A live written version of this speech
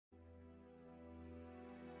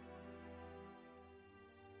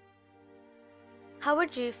How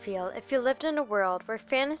would you feel if you lived in a world where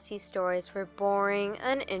fantasy stories were boring,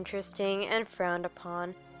 uninteresting, and frowned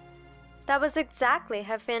upon? That was exactly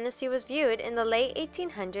how fantasy was viewed in the late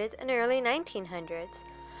 1800s and early 1900s.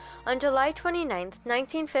 On July 29,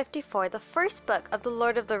 1954, the first book of the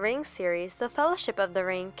Lord of the Rings series, The Fellowship of the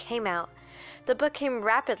Ring, came out. The book came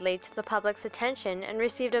rapidly to the public's attention and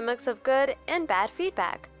received a mix of good and bad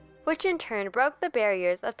feedback, which in turn broke the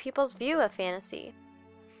barriers of people's view of fantasy.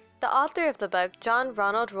 The author of the book, John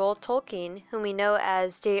Ronald Reuel Tolkien, whom we know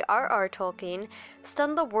as J.R.R. Tolkien,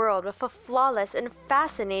 stunned the world with a flawless and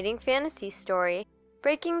fascinating fantasy story,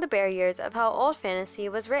 breaking the barriers of how old fantasy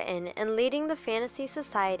was written and leading the fantasy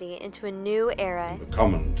society into a new era. In the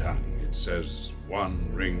common tongue, it says, one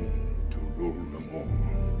ring to rule them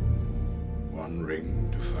all, one ring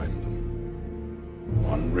to find them,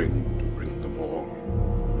 one ring to bring them all,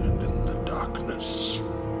 and in the darkness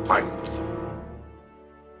find them.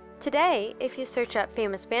 Today, if you search up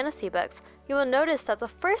famous fantasy books, you will notice that the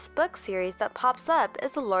first book series that pops up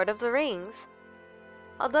is The Lord of the Rings.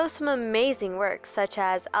 Although some amazing works such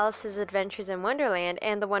as Alice's Adventures in Wonderland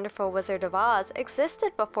and The Wonderful Wizard of Oz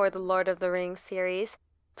existed before the Lord of the Rings series,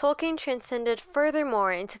 Tolkien transcended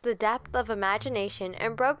furthermore into the depth of imagination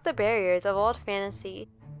and broke the barriers of old fantasy,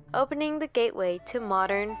 opening the gateway to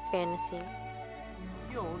modern fantasy.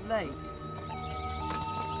 You're late.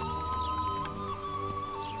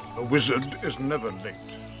 A wizard is never late,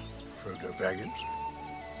 Frodo Baggins.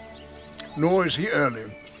 Nor is he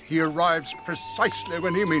early. He arrives precisely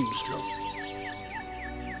when he means to.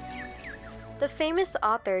 The famous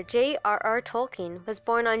author J.R.R. Tolkien was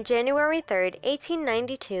born on January 3,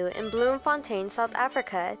 1892 in Bloemfontein, South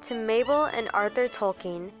Africa, to Mabel and Arthur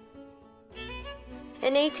Tolkien.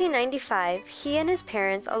 In 1895, he and his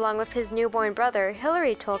parents, along with his newborn brother,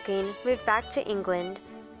 Hilary Tolkien, moved back to England.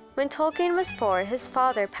 When Tolkien was 4, his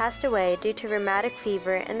father passed away due to rheumatic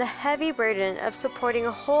fever, and the heavy burden of supporting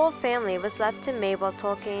a whole family was left to Mabel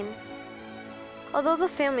Tolkien. Although the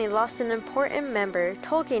family lost an important member,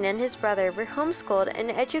 Tolkien and his brother were homeschooled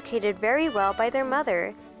and educated very well by their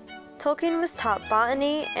mother. Tolkien was taught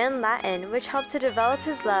botany and Latin, which helped to develop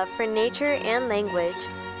his love for nature and language.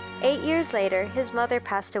 8 years later, his mother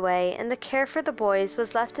passed away, and the care for the boys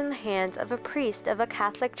was left in the hands of a priest of a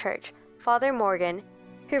Catholic church, Father Morgan,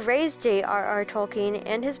 who raised J.R.R. Tolkien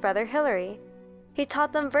and his brother Hilary. He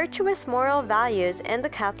taught them virtuous moral values and the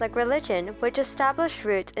Catholic religion, which established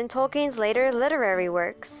roots in Tolkien's later literary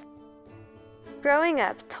works. Growing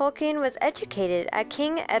up, Tolkien was educated at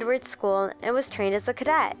King Edward's School and was trained as a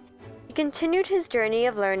cadet. He continued his journey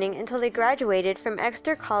of learning until he graduated from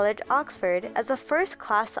Exeter College, Oxford, as a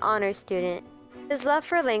first-class honors student. His love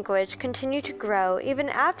for language continued to grow even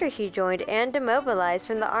after he joined and demobilized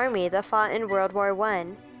from the army that fought in World War I.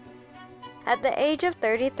 At the age of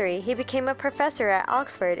 33, he became a professor at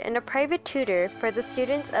Oxford and a private tutor for the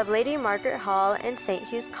students of Lady Margaret Hall and St.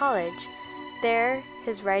 Hugh's College. There,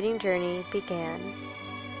 his writing journey began.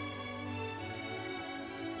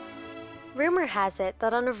 Rumor has it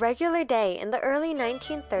that on a regular day in the early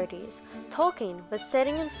 1930s, Tolkien was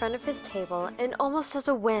sitting in front of his table and almost as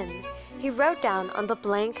a whim, he wrote down on the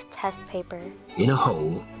blank test paper, "In a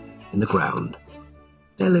hole in the ground,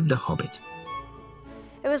 there lived a hobbit."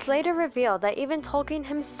 It was later revealed that even Tolkien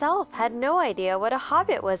himself had no idea what a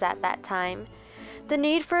hobbit was at that time. The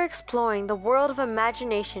need for exploring the world of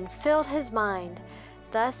imagination filled his mind.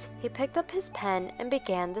 Thus, he picked up his pen and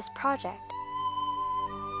began this project.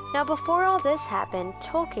 Now, before all this happened,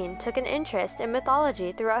 Tolkien took an interest in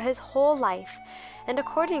mythology throughout his whole life, and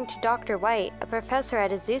according to Dr. White, a professor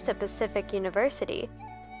at Azusa Pacific University,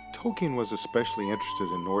 Tolkien was especially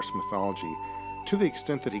interested in Norse mythology to the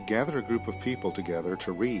extent that he gathered a group of people together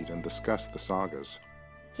to read and discuss the sagas.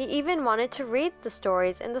 He even wanted to read the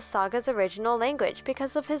stories in the saga's original language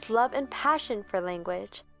because of his love and passion for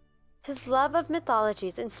language. His love of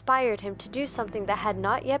mythologies inspired him to do something that had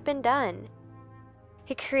not yet been done.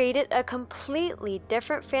 He created a completely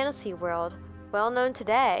different fantasy world, well known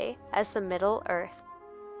today as the Middle-earth.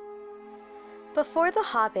 Before The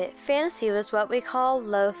Hobbit, fantasy was what we call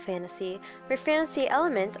low fantasy, where fantasy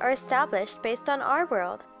elements are established based on our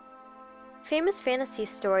world. Famous fantasy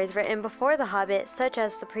stories written before The Hobbit, such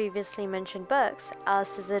as the previously mentioned books,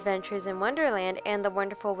 Alice's Adventures in Wonderland and The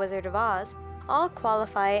Wonderful Wizard of Oz, all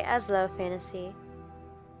qualify as low fantasy.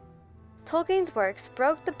 Tolkien's works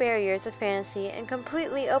broke the barriers of fantasy and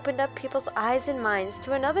completely opened up people's eyes and minds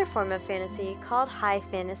to another form of fantasy called high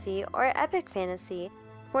fantasy or epic fantasy,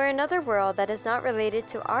 where another world that is not related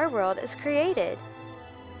to our world is created.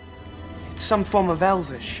 It's some form of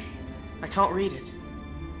Elvish. I can't read it.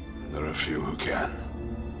 There are few who can.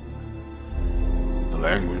 The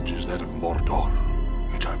language is that of Mordor.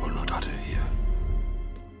 which I will not utter here.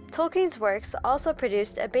 Tolkien's works also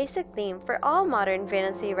produced a basic theme for all modern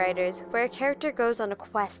fantasy writers, where a character goes on a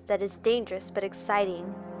quest that is dangerous but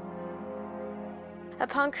exciting.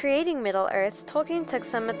 Upon creating Middle-earth, Tolkien took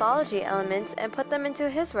some mythology elements and put them into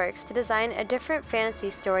his works to design a different fantasy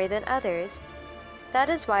story than others. That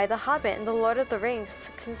is why The Hobbit and The Lord of the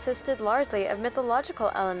Rings consisted largely of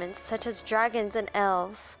mythological elements such as dragons and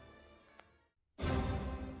elves.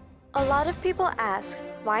 A lot of people ask,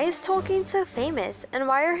 why is Tolkien so famous and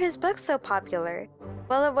why are his books so popular?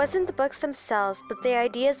 Well, it wasn't the books themselves, but the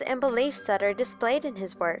ideas and beliefs that are displayed in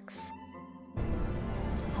his works.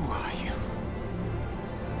 Who are you?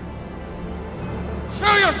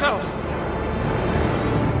 Show yourself!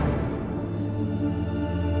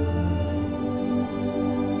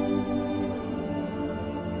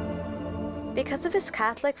 Because of his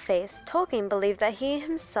Catholic faith, Tolkien believed that he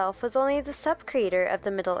himself was only the sub-creator of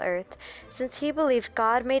the Middle-earth. Since he believed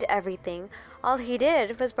God made everything, all he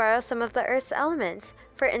did was borrow some of the Earth's elements,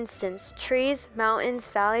 for instance, trees, mountains,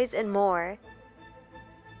 valleys, and more.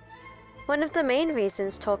 One of the main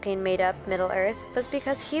reasons Tolkien made up Middle-earth was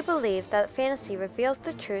because he believed that fantasy reveals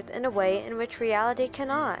the truth in a way in which reality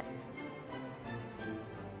cannot.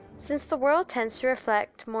 Since the world tends to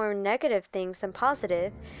reflect more negative things than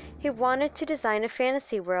positive, he wanted to design a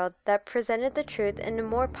fantasy world that presented the truth in a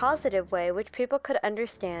more positive way which people could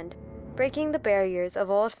understand, breaking the barriers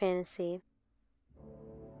of old fantasy.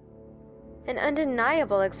 An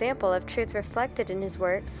undeniable example of truth reflected in his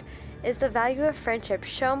works is the value of friendship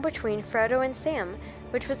shown between Frodo and Sam,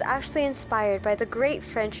 which was actually inspired by the great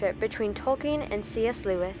friendship between Tolkien and C.S.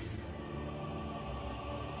 Lewis.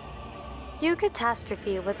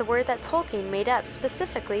 Eucatastrophe was a word that Tolkien made up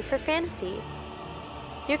specifically for fantasy.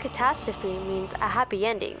 Eucatastrophe means a happy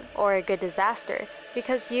ending, or a good disaster,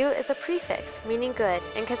 because eu is a prefix, meaning good,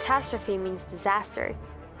 and catastrophe means disaster.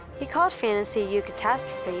 He called fantasy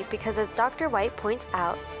eucatastrophe because, as Dr. White points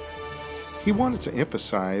out, he wanted to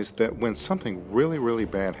emphasize that when something really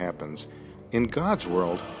bad happens, in God's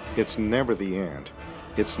world, it's never the end.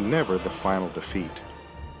 It's never the final defeat.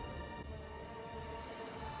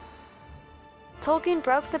 Tolkien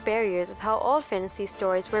broke the barriers of how old fantasy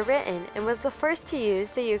stories were written and was the first to use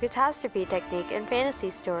the eucatastrophe technique in fantasy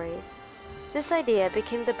stories. This idea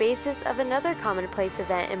became the basis of another commonplace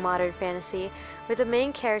event in modern fantasy, where the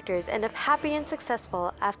main characters end up happy and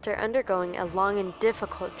successful after undergoing a long and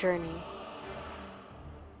difficult journey.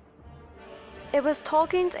 It was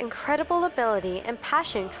Tolkien's incredible ability and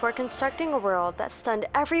passion toward constructing a world that stunned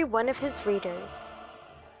every one of his readers.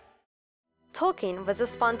 Tolkien was a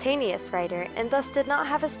spontaneous writer and thus did not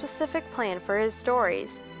have a specific plan for his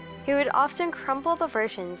stories. He would often crumple the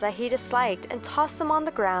versions that he disliked and toss them on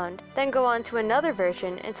the ground, then go on to another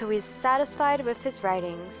version until he was satisfied with his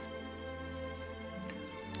writings.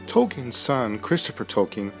 Tolkien's son, Christopher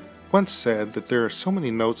Tolkien, once said that there are so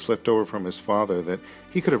many notes left over from his father that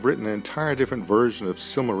he could have written an entire different version of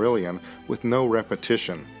Silmarillion with no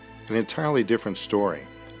repetition, an entirely different story.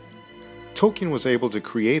 Tolkien was able to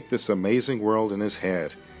create this amazing world in his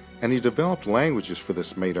head, and he developed languages for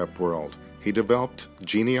this made-up world. He developed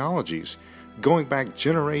genealogies, going back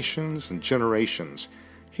generations and generations.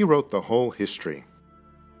 He wrote the whole history.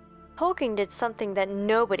 Tolkien did something that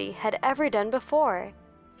nobody had ever done before.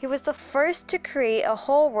 He was the first to create a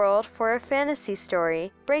whole world for a fantasy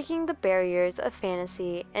story, breaking the barriers of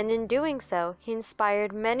fantasy, and in doing so, he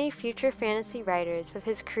inspired many future fantasy writers with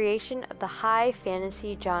his creation of the high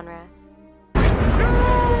fantasy genre.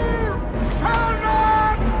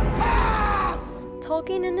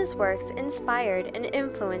 Tolkien and his works inspired and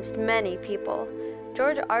influenced many people.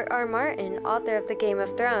 George R.R. Martin, author of the Game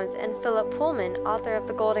of Thrones, and Philip Pullman, author of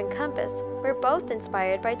The Golden Compass, were both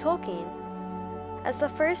inspired by Tolkien. As the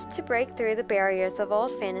first to break through the barriers of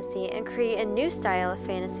old fantasy and create a new style of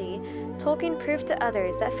fantasy, Tolkien proved to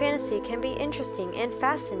others that fantasy can be interesting and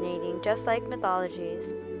fascinating just like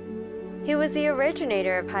mythologies. He was the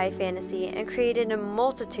originator of high fantasy and created a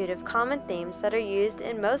multitude of common themes that are used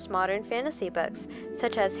in most modern fantasy books,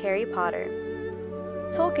 such as Harry Potter.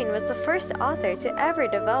 Tolkien was the first author to ever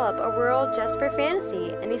develop a world just for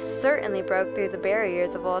fantasy, and he certainly broke through the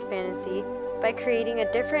barriers of old fantasy by creating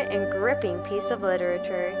a different and gripping piece of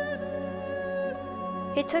literature.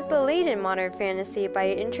 He took the lead in modern fantasy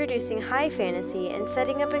by introducing high fantasy and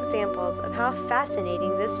setting up examples of how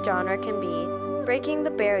fascinating this genre can be, breaking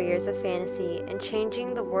the barriers of fantasy and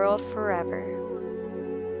changing the world forever.